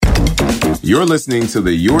You're listening to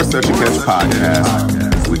the You're Such a Catch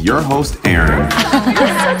podcast with your host, Aaron,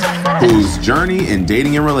 whose journey in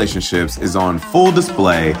dating and relationships is on full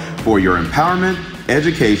display for your empowerment,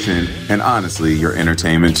 education, and honestly, your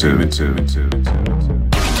entertainment too.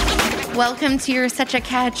 Welcome to You're Such a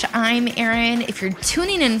Catch. I'm Aaron. If you're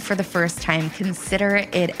tuning in for the first time, consider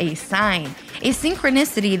it a sign, a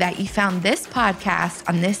synchronicity that you found this podcast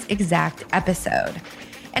on this exact episode.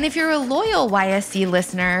 And if you're a loyal YSC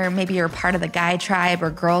listener, maybe you're part of the guy tribe or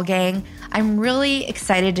girl gang, I'm really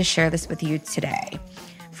excited to share this with you today.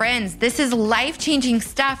 Friends, this is life-changing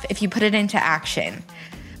stuff if you put it into action.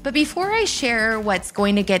 But before I share what's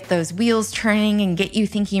going to get those wheels turning and get you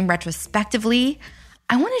thinking retrospectively,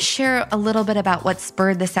 I want to share a little bit about what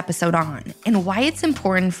spurred this episode on and why it's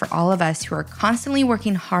important for all of us who are constantly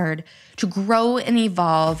working hard to grow and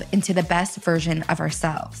evolve into the best version of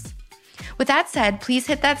ourselves. With that said, please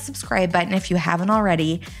hit that subscribe button if you haven't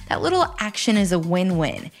already. That little action is a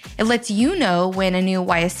win-win. It lets you know when a new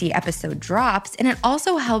YSC episode drops, and it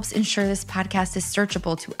also helps ensure this podcast is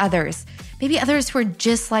searchable to others, maybe others who are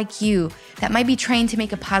just like you that might be trying to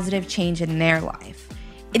make a positive change in their life.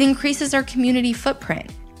 It increases our community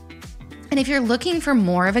footprint. And if you're looking for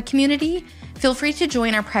more of a community, feel free to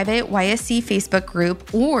join our private YSC Facebook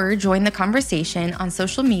group or join the conversation on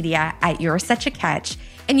social media at You're Such a Catch,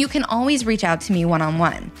 and you can always reach out to me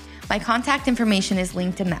one-on-one. My contact information is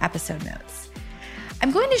linked in the episode notes.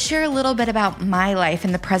 I'm going to share a little bit about my life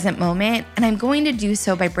in the present moment, and I'm going to do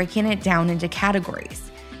so by breaking it down into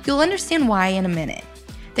categories. You'll understand why in a minute.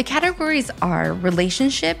 The categories are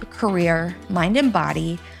relationship, career, mind and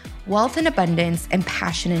body, wealth and abundance, and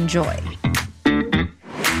passion and joy.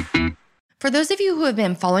 For those of you who have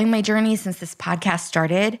been following my journey since this podcast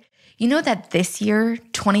started, you know that this year,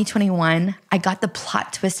 2021, I got the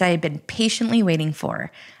plot twist I had been patiently waiting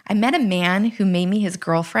for. I met a man who made me his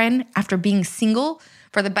girlfriend after being single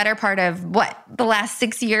for the better part of, the last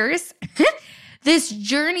 6 years? This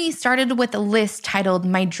journey started with a list titled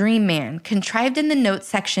My Dream Man, contrived in the notes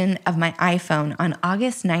section of my iPhone on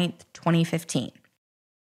August 9th, 2015.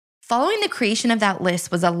 Following the creation of that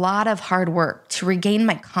list was a lot of hard work to regain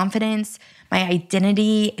my confidence, my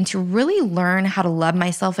identity, and to really learn how to love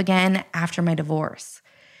myself again after my divorce.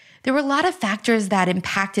 There were a lot of factors that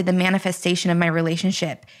impacted the manifestation of my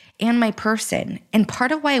relationship and my person, and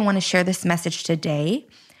part of why I want to share this message today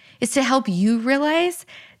is to help you realize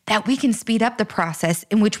that we can speed up the process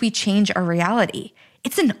in which we change our reality.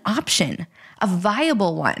 It's an option, a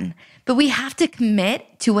viable one, but we have to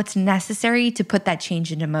commit to what's necessary to put that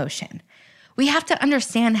change into motion. We have to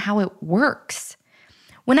understand how it works.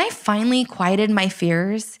 When I finally quieted my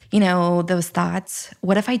fears, those thoughts,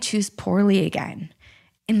 what if I choose poorly again?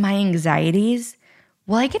 And my anxieties,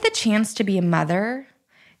 will I get the chance to be a mother?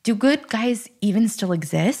 Do good guys even still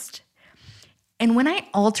exist? And when I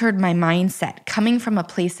altered my mindset, coming from a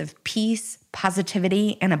place of peace,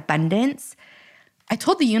 positivity, and abundance, I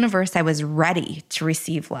told the universe I was ready to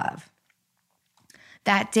receive love.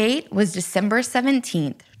 That date was December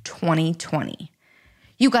 17th, 2020.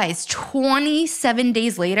 You guys, 27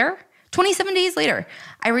 days later,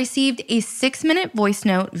 I received a 6-minute voice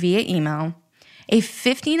note via email, a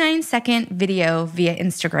 59-second video via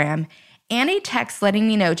Instagram, and a text letting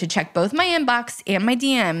me know to check both my inbox and my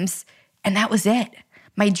DMs, and that was it.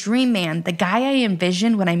 My dream man, the guy I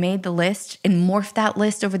envisioned when I made the list and morphed that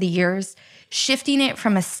list over the years, shifting it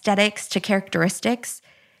from aesthetics to characteristics,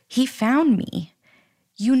 he found me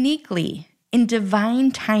uniquely in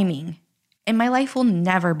divine timing, and my life will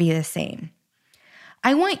never be the same.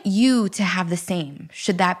 I want you to have the same,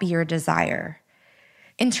 should that be your desire.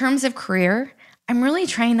 In terms of career, I'm really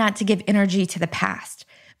trying not to give energy to the past,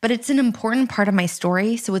 but it's an important part of my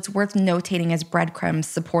story, so it's worth notating as breadcrumbs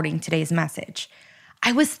supporting today's message.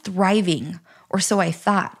 I was thriving, or so I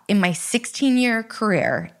thought, in my 16-year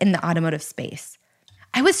career in the automotive space.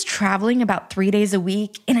 I was traveling about 3 days a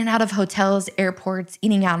week, in and out of hotels, airports,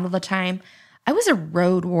 eating out all the time. I was a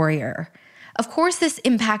road warrior. Of course, this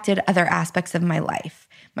impacted other aspects of my life,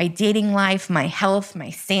 my dating life, my health, my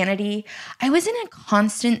sanity. I was in a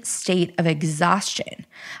constant state of exhaustion.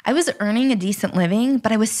 I was earning a decent living,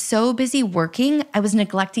 but I was so busy working, I was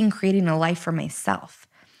neglecting creating a life for myself.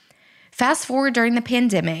 Fast forward during the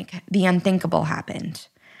pandemic, the unthinkable happened.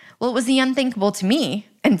 Well, it was the unthinkable to me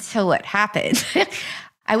until it happened.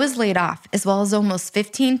 I was laid off, as well as almost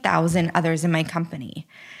 15,000 others in my company.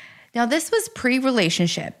 Now, this was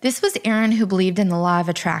pre-relationship. This was Aaron who believed in the law of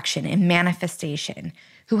attraction and manifestation,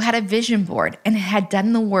 who had a vision board and had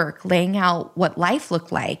done the work laying out what life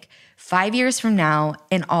looked like 5 years from now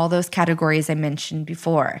in all those categories I mentioned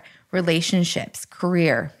before: relationships,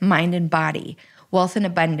 career, mind and body, wealth and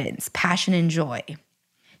abundance, passion and joy.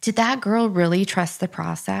 Did that girl really trust the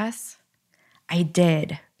process? I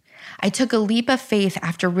did. I took a leap of faith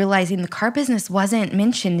after realizing the car business wasn't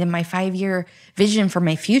mentioned in my 5-year vision for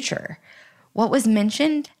my future. What was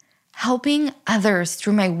mentioned? Helping others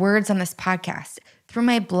through my words on this podcast, through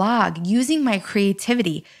my blog, using my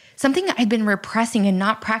creativity, something I'd been repressing and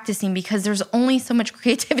not practicing because there's only so much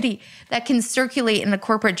creativity that can circulate in a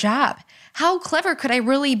corporate job. How clever could I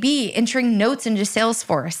really be entering notes into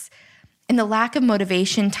Salesforce? And the lack of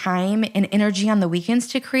motivation, time, and energy on the weekends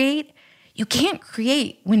to create, you can't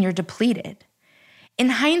create when you're depleted. In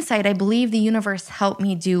hindsight, I believe the universe helped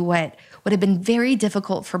me do what would have been very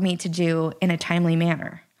difficult for me to do in a timely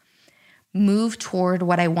manner. Move toward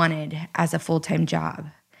what I wanted as a full-time job.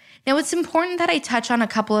 Now, it's important that I touch on a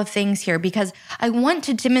couple of things here because I want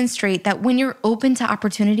to demonstrate that when you're open to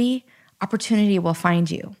opportunity, opportunity will find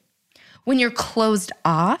you. When you're closed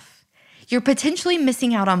off, you're potentially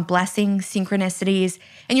missing out on blessings, synchronicities,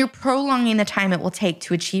 and you're prolonging the time it will take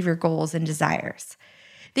to achieve your goals and desires.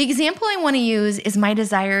 The example I want to use is my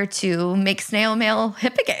desire to make snail mail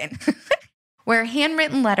hip again, where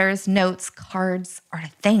handwritten letters, notes, cards are a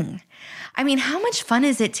thing. I mean, how much fun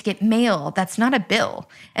is it to get mail that's not a bill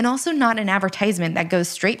and also not an advertisement that goes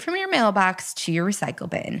straight from your mailbox to your recycle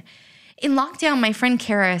bin? In lockdown, my friend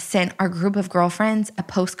Kara sent our group of girlfriends a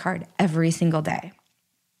postcard every single day.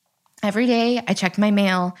 Every day, I checked my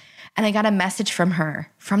mail and I got a message from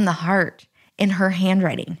her, from the heart, in her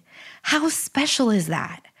handwriting. How special is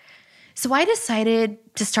that? So I decided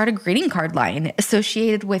to start a greeting card line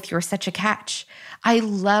associated with You're Such a Catch. I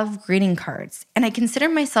love greeting cards, and I consider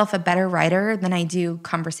myself a better writer than I do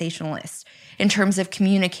conversationalist in terms of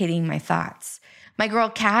communicating my thoughts. My girl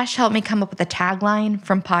Cash helped me come up with a tagline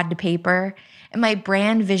from pod to paper, and my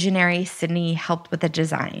brand visionary Sydney helped with the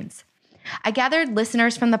designs. I gathered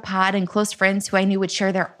listeners from the pod and close friends who I knew would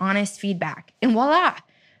share their honest feedback, and voila!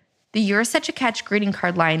 The You're Such a Catch greeting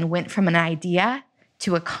card line went from an idea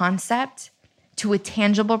to a concept to a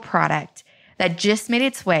tangible product that just made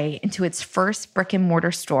its way into its first brick and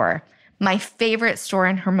mortar store, my favorite store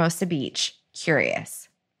in Hermosa Beach, Curious.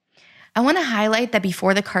 I want to highlight that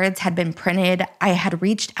before the cards had been printed, I had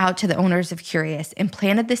reached out to the owners of Curious and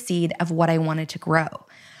planted the seed of what I wanted to grow.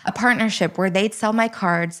 A partnership where they'd sell my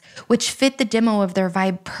cards, which fit the demo of their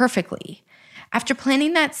vibe perfectly. After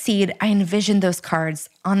planting that seed, I envisioned those cards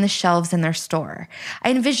on the shelves in their store.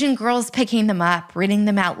 I envisioned girls picking them up, reading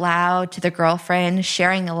them out loud to their girlfriend,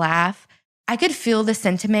 sharing a laugh. I could feel the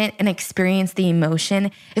sentiment and experience the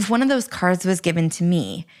emotion if one of those cards was given to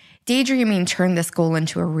me. Daydreaming turned this goal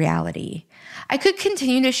into a reality. I could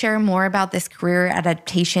continue to share more about this career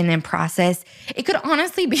adaptation and process. It could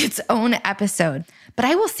honestly be its own episode, but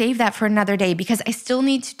I will save that for another day because I still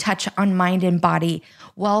need to touch on mind and body,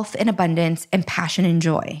 wealth and abundance, and passion and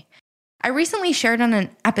joy. I recently shared on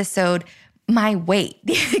an episode my weight,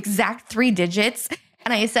 the exact 3 digits,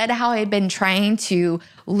 and I said how I had been trying to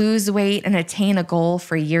lose weight and attain a goal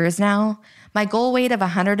for years now. My goal weight of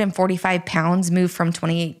 145 pounds moved from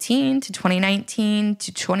 2018 to 2019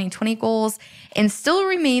 to 2020 goals and still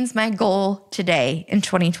remains my goal today in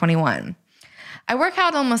 2021. I work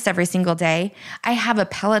out almost every single day. I have a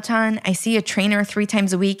Peloton. I see a trainer 3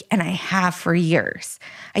 times a week, and I have for years.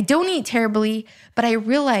 I don't eat terribly, but I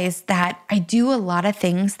realize that I do a lot of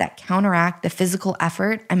things that counteract the physical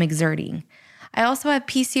effort I'm exerting. I also have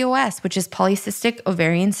PCOS, which is polycystic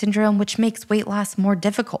ovarian syndrome, which makes weight loss more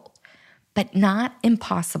difficult, but not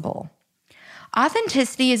impossible.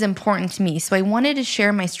 Authenticity is important to me, so I wanted to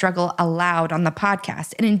share my struggle aloud on the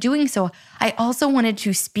podcast. And in doing so, I also wanted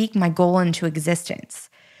to speak my goal into existence.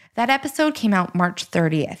 That episode came out March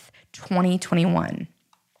 30th, 2021.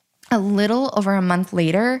 A little over a month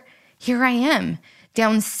later, here I am,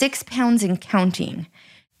 down 6 pounds and counting.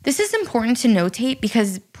 This is important to notate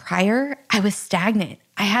because prior, I was stagnant.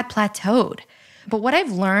 I had plateaued. But what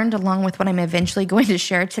I've learned, along with what I'm eventually going to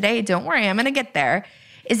share today, don't worry, I'm going to get there,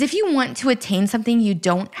 is if you want to attain something you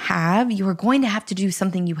don't have, you are going to have to do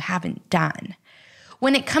something you haven't done.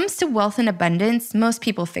 When it comes to wealth and abundance, most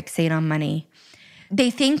people fixate on money. They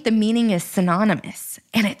think the meaning is synonymous,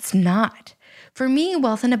 and it's not. For me,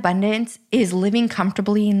 wealth and abundance is living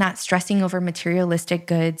comfortably, not stressing over materialistic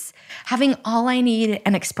goods, having all I need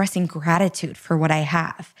and expressing gratitude for what I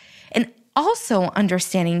have. And also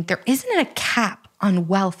understanding there isn't a cap on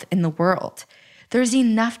wealth in the world. There's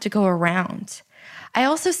enough to go around. I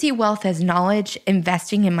also see wealth as knowledge,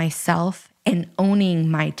 investing in myself, and owning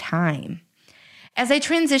my time. As I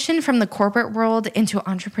transition from the corporate world into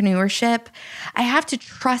entrepreneurship, I have to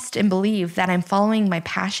trust and believe that I'm following my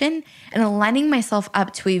passion and aligning myself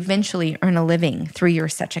up to eventually earn a living through You're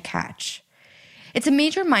Such a Catch. It's a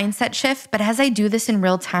major mindset shift, but as I do this in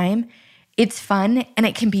real time, it's fun and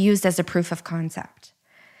it can be used as a proof of concept.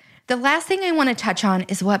 The last thing I want to touch on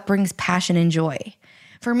is what brings passion and joy.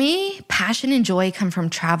 For me, passion and joy come from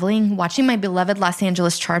traveling, watching my beloved Los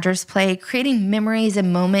Angeles Chargers play, creating memories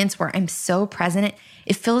and moments where I'm so present,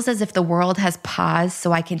 it feels as if the world has paused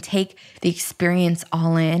so I can take the experience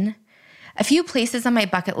all in. A few places on my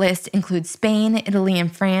bucket list include Spain, Italy,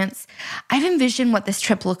 and France. I've envisioned what this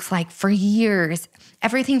trip looks like for years.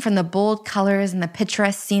 Everything from the bold colors and the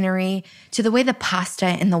picturesque scenery to the way the pasta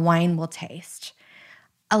and the wine will taste.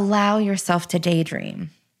 Allow yourself to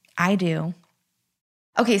daydream. I do.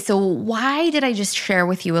 Okay, so why did I just share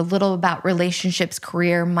with you a little about relationships,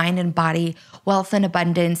 career, mind and body, wealth and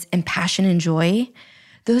abundance, and passion and joy?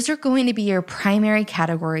 Those are going to be your primary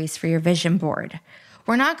categories for your vision board.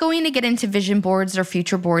 We're not going to get into vision boards or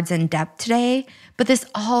future boards in depth today, but this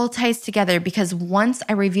all ties together because once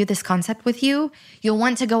I review this concept with you, you'll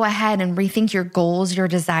want to go ahead and rethink your goals, your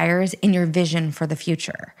desires, and your vision for the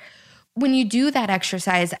future. When you do that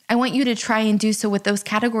exercise, I want you to try and do so with those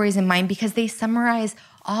categories in mind because they summarize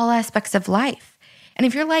all aspects of life. And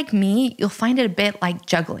if you're like me, you'll find it a bit like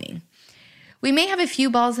juggling. We may have a few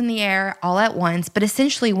balls in the air all at once, but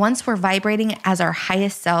essentially once we're vibrating as our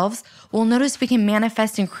highest selves, we'll notice we can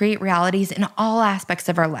manifest and create realities in all aspects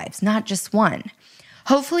of our lives, not just one.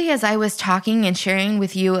 Hopefully, as I was talking and sharing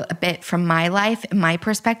with you a bit from my life and my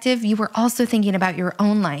perspective, you were also thinking about your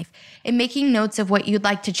own life and making notes of what you'd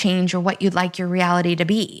like to change or what you'd like your reality to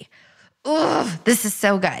be. Ugh, this is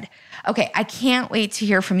so good. Okay, I can't wait to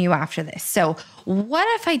hear from you after this. So what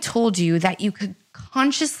if I told you that you could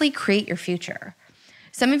consciously create your future?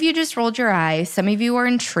 Some of you just rolled your eyes. Some of you are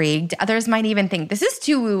intrigued. Others might even think, this is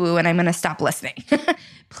too woo-woo and I'm going to stop listening.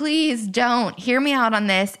 Please don't. Hear me out on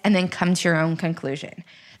this and then come to your own conclusion.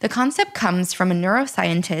 The concept comes from a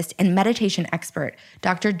neuroscientist and meditation expert,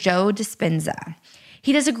 Dr. Joe Dispenza.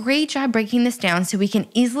 He does a great job breaking this down so we can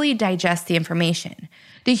easily digest the information.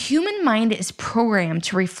 The human mind is programmed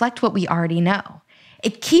to reflect what we already know.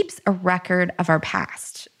 It keeps a record of our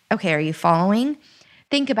past. Okay, are you following?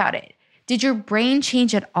 Think about it. Did your brain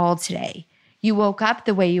change at all today? You woke up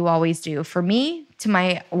the way you always do. For me, to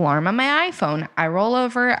my alarm on my iPhone, I roll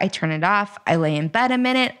over, I turn it off, I lay in bed a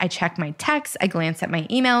minute, I check my texts, I glance at my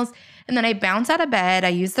emails, and then I bounce out of bed, I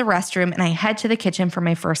use the restroom, and I head to the kitchen for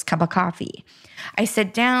my first cup of coffee. I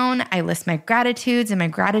sit down, I list my gratitudes in my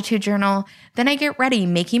gratitude journal, then I get ready,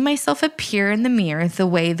 making myself appear in the mirror the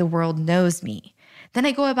way the world knows me. Then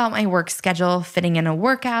I go about my work schedule, fitting in a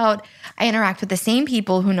workout. I interact with the same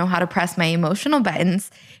people who know how to press my emotional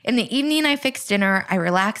buttons. In the evening, I fix dinner, I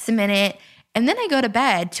relax a minute, and then I go to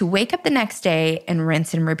bed to wake up the next day and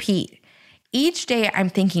rinse and repeat. Each day, I'm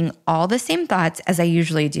thinking all the same thoughts as I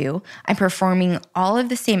usually do. I'm performing all of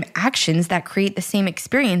the same actions that create the same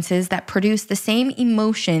experiences that produce the same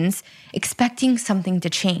emotions, expecting something to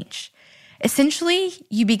change. Essentially,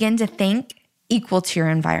 you begin to think equal to your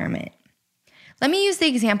environment. Let me use the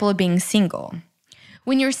example of being single.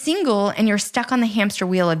 When you're single and you're stuck on the hamster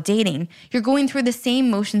wheel of dating, you're going through the same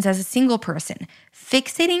motions as a single person,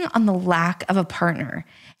 fixating on the lack of a partner.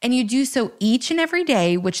 And you do so each and every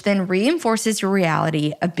day, which then reinforces your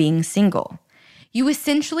reality of being single. You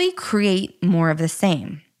essentially create more of the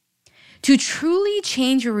same. To truly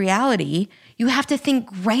change your reality, you have to think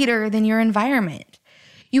greater than your environment.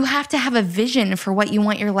 You have to have a vision for what you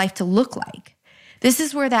want your life to look like. This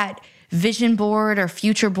is where that vision board or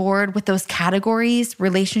future board with those categories,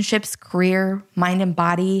 relationships, career, mind and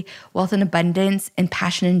body, wealth and abundance, and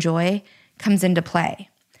passion and joy comes into play.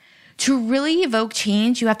 To really evoke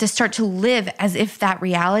change, you have to start to live as if that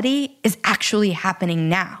reality is actually happening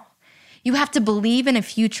now. You have to believe in a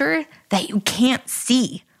future that you can't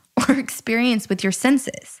see or experience with your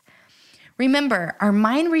senses. Remember, our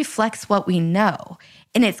mind reflects what we know,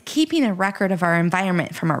 and it's keeping a record of our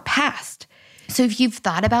environment from our past. So if you've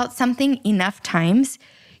thought about something enough times,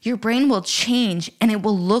 your brain will change and it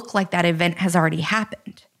will look like that event has already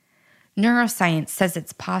happened. Neuroscience says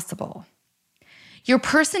it's possible. Your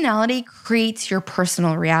personality creates your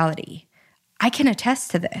personal reality. I can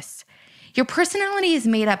attest to this. Your personality is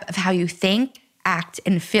made up of how you think, act,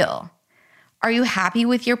 and feel. Are you happy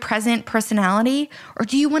with your present personality, or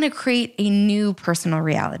do you want to create a new personal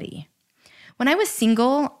reality? When I was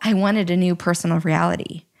single, I wanted a new personal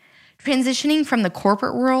reality. Transitioning from the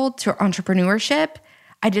corporate world to entrepreneurship,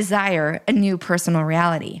 I desire a new personal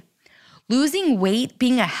reality. Losing weight,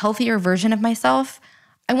 being a healthier version of myself,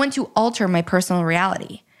 I want to alter my personal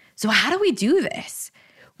reality. So how do we do this?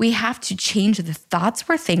 We have to change the thoughts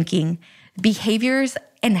we're thinking, behaviors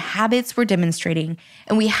and habits we're demonstrating,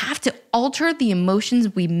 and we have to alter the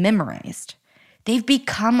emotions we memorized. They've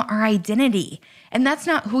become our identity, and that's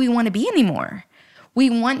not who we want to be anymore. We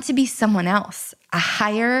want to be someone else, a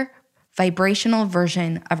higher vibrational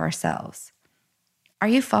version of ourselves. Are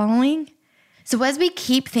you following? So as we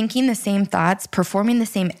keep thinking the same thoughts, performing the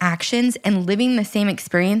same actions, and living the same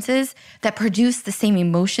experiences that produce the same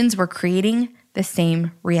emotions, we're creating the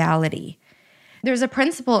same reality. There's a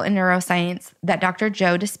principle in neuroscience that Dr.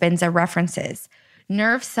 Joe Dispenza references.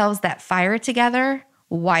 Nerve cells that fire together,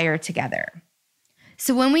 wire together.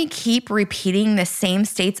 So when we keep repeating the same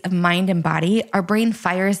states of mind and body, our brain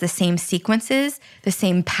fires the same sequences, the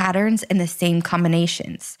same patterns, and the same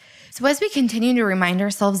combinations. So as we continue to remind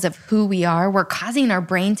ourselves of who we are, we're causing our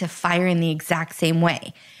brain to fire in the exact same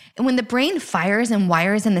way. And when the brain fires and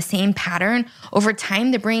wires in the same pattern, over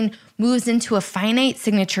time, the brain moves into a finite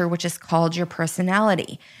signature, which is called your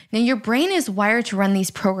personality. Now, your brain is wired to run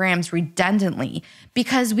these programs redundantly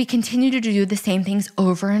because we continue to do the same things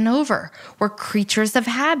over and over. We're creatures of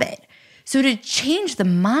habit. So to change the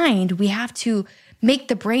mind, we have to make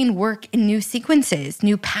the brain work in new sequences,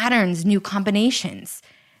 new patterns, new combinations.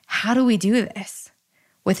 How do we do this?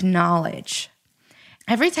 With knowledge.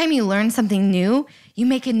 Every time you learn something new, you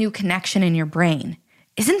make a new connection in your brain.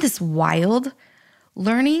 Isn't this wild?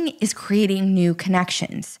 Learning is creating new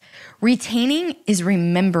connections. Retaining is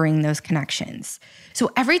remembering those connections.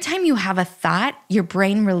 So every time you have a thought, your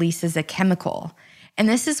brain releases a chemical. And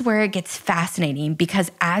this is where it gets fascinating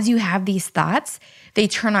because as you have these thoughts, they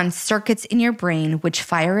turn on circuits in your brain which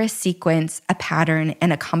fire a sequence, a pattern,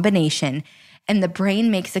 and a combination. And the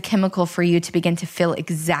brain makes a chemical for you to begin to feel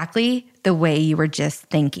exactly the way you were just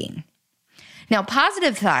thinking. Now,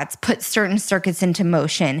 positive thoughts put certain circuits into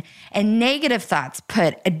motion, and negative thoughts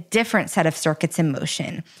put a different set of circuits in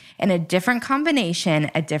motion, and a different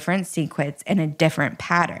combination, a different sequence, and a different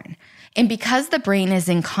pattern. And because the brain is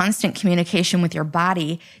in constant communication with your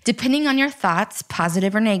body, depending on your thoughts,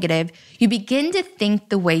 positive or negative, you begin to think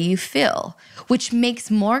the way you feel, which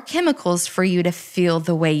makes more chemicals for you to feel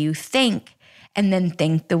the way you think. And then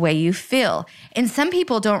think the way you feel. And some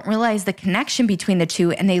people don't realize the connection between the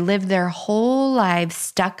two, and they live their whole lives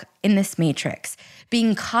stuck in this matrix,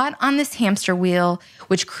 being caught on this hamster wheel,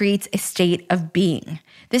 which creates a state of being.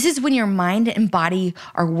 This is when your mind and body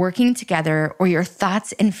are working together, or your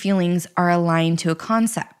thoughts and feelings are aligned to a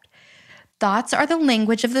concept. Thoughts are the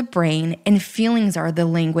language of the brain, and feelings are the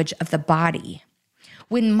language of the body.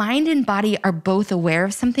 When mind and body are both aware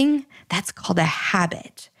of something, that's called a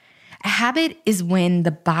habit. A habit is when the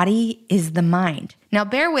body is the mind. Now,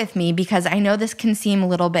 bear with me because I know this can seem a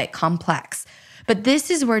little bit complex, but this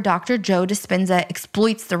is where Dr. Joe Dispenza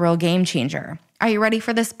exploits the real game changer. Are you ready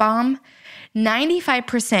for this bomb?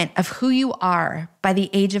 95% of who you are by the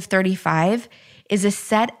age of 35 is a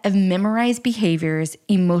set of memorized behaviors,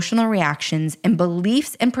 emotional reactions, and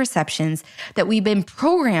beliefs and perceptions that we've been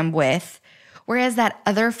programmed with, whereas that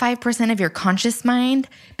other 5% of your conscious mind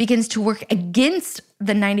begins to work against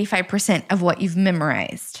the 95% of what you've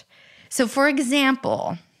memorized. So for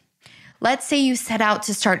example, let's say you set out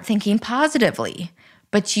to start thinking positively,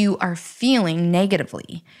 but you are feeling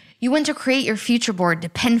negatively. You want to create your future board to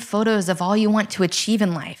pin photos of all you want to achieve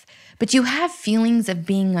in life, but you have feelings of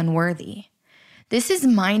being unworthy. This is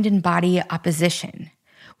mind and body opposition.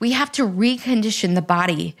 We have to recondition the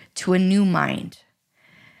body to a new mind.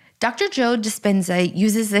 Dr. Joe Dispenza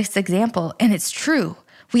uses this example, and it's true.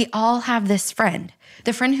 We all have this friend,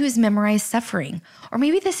 the friend who's memorized suffering. Or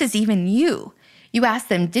maybe this is even you. You ask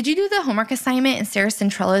them, did you do the homework assignment in Sarah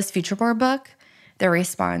Centrella's Future Board book? Their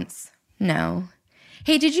response, no.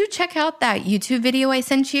 Hey, did you check out that YouTube video I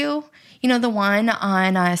sent you? You know, the one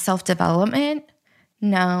on self-development?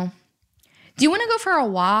 No. Do you want to go for a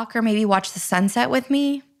walk or maybe watch the sunset with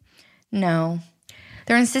me? No.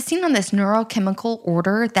 They're insisting on this neurochemical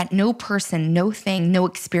order that no person, no thing, no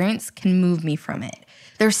experience can move me from it.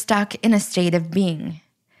 They're stuck in a state of being.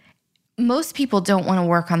 Most people don't want to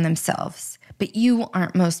work on themselves, but you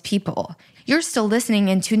aren't most people. You're still listening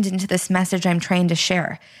and tuned into this message I'm trying to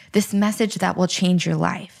share, this message that will change your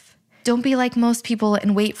life. Don't be like most people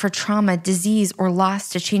and wait for trauma, disease, or loss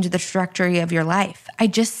to change the trajectory of your life. I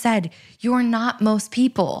just said, you're not most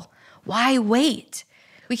people. Why wait?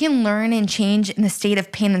 We can learn and change in the state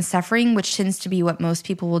of pain and suffering, which tends to be what most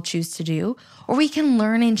people will choose to do, or we can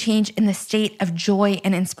learn and change in the state of joy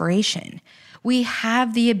and inspiration. We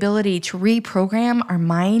have the ability to reprogram our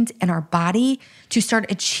mind and our body to start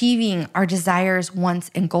achieving our desires, wants,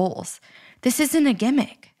 and goals. This isn't a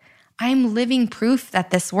gimmick. I'm living proof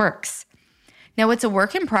that this works. Now, it's a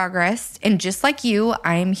work in progress, and just like you,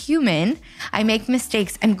 I'm human. I make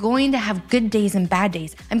mistakes. I'm going to have good days and bad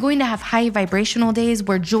days. I'm going to have high vibrational days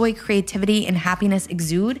where joy, creativity, and happiness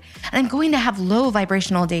exude, and I'm going to have low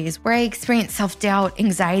vibrational days where I experience self-doubt,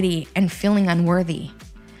 anxiety, and feeling unworthy.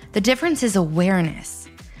 The difference is awareness.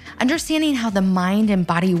 Understanding how the mind and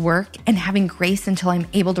body work and having grace until I'm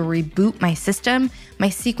able to reboot my system, my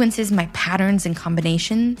sequences, my patterns, and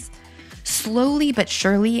combinations. Slowly but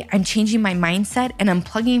surely, I'm changing my mindset and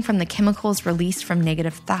unplugging from the chemicals released from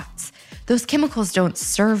negative thoughts. Those chemicals don't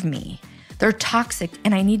serve me. They're toxic,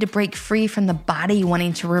 and I need to break free from the body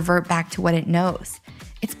wanting to revert back to what it knows.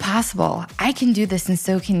 It's possible. I can do this, and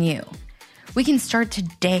so can you. We can start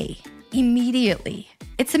today, immediately.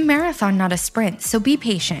 It's a marathon, not a sprint, so be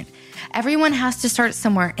patient. Everyone has to start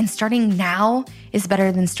somewhere, and starting now is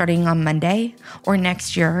better than starting on Monday or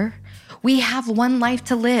next year. We have one life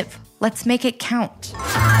to live. Let's make it count.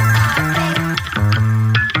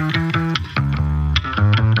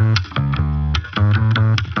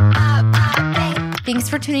 Thanks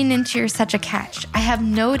for tuning into You're Such a Catch. I have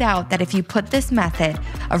no doubt that if you put this method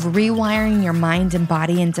of rewiring your mind and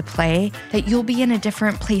body into play, that you'll be in a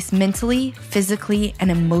different place mentally, physically, and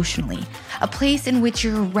emotionally. A place in which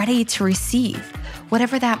you're ready to receive,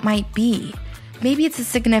 whatever that might be. Maybe it's a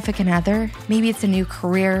significant other, maybe it's a new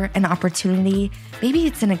career, an opportunity, maybe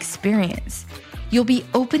it's an experience. You'll be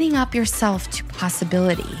opening up yourself to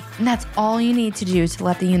possibility, and that's all you need to do to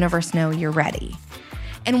let the universe know you're ready.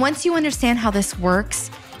 And once you understand how this works,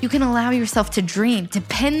 you can allow yourself to dream, to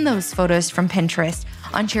pin those photos from Pinterest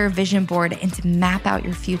onto your vision board and to map out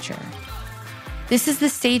your future. This is the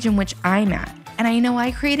stage in which I'm at, and I know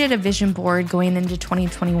I created a vision board going into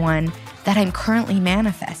 2021 that I'm currently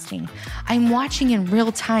manifesting. I'm watching in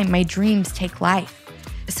real time my dreams take life.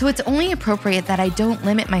 So it's only appropriate that I don't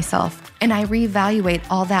limit myself and I reevaluate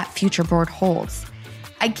all that future board holds.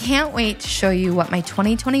 I can't wait to show you what my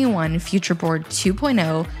 2021 Future Board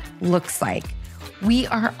 2.0 looks like. We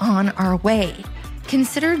are on our way.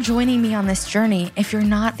 Consider joining me on this journey if you're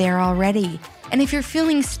not there already. And if you're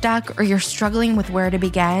feeling stuck or you're struggling with where to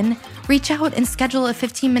begin, reach out and schedule a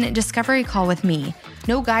 15-minute discovery call with me.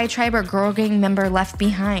 No guy tribe or girl gang member left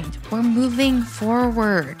behind. We're moving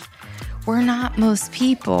forward. We're not most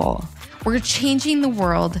people. We're changing the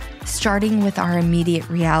world, starting with our immediate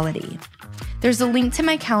reality. There's a link to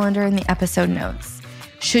my calendar in the episode notes.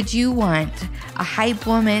 Should you want a hype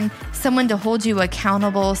woman, someone to hold you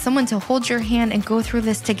accountable, someone to hold your hand and go through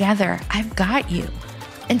this together, I've got you.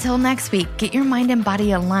 Until next week, get your mind and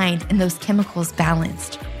body aligned and those chemicals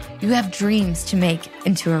balanced. You have dreams to make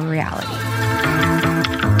into a reality.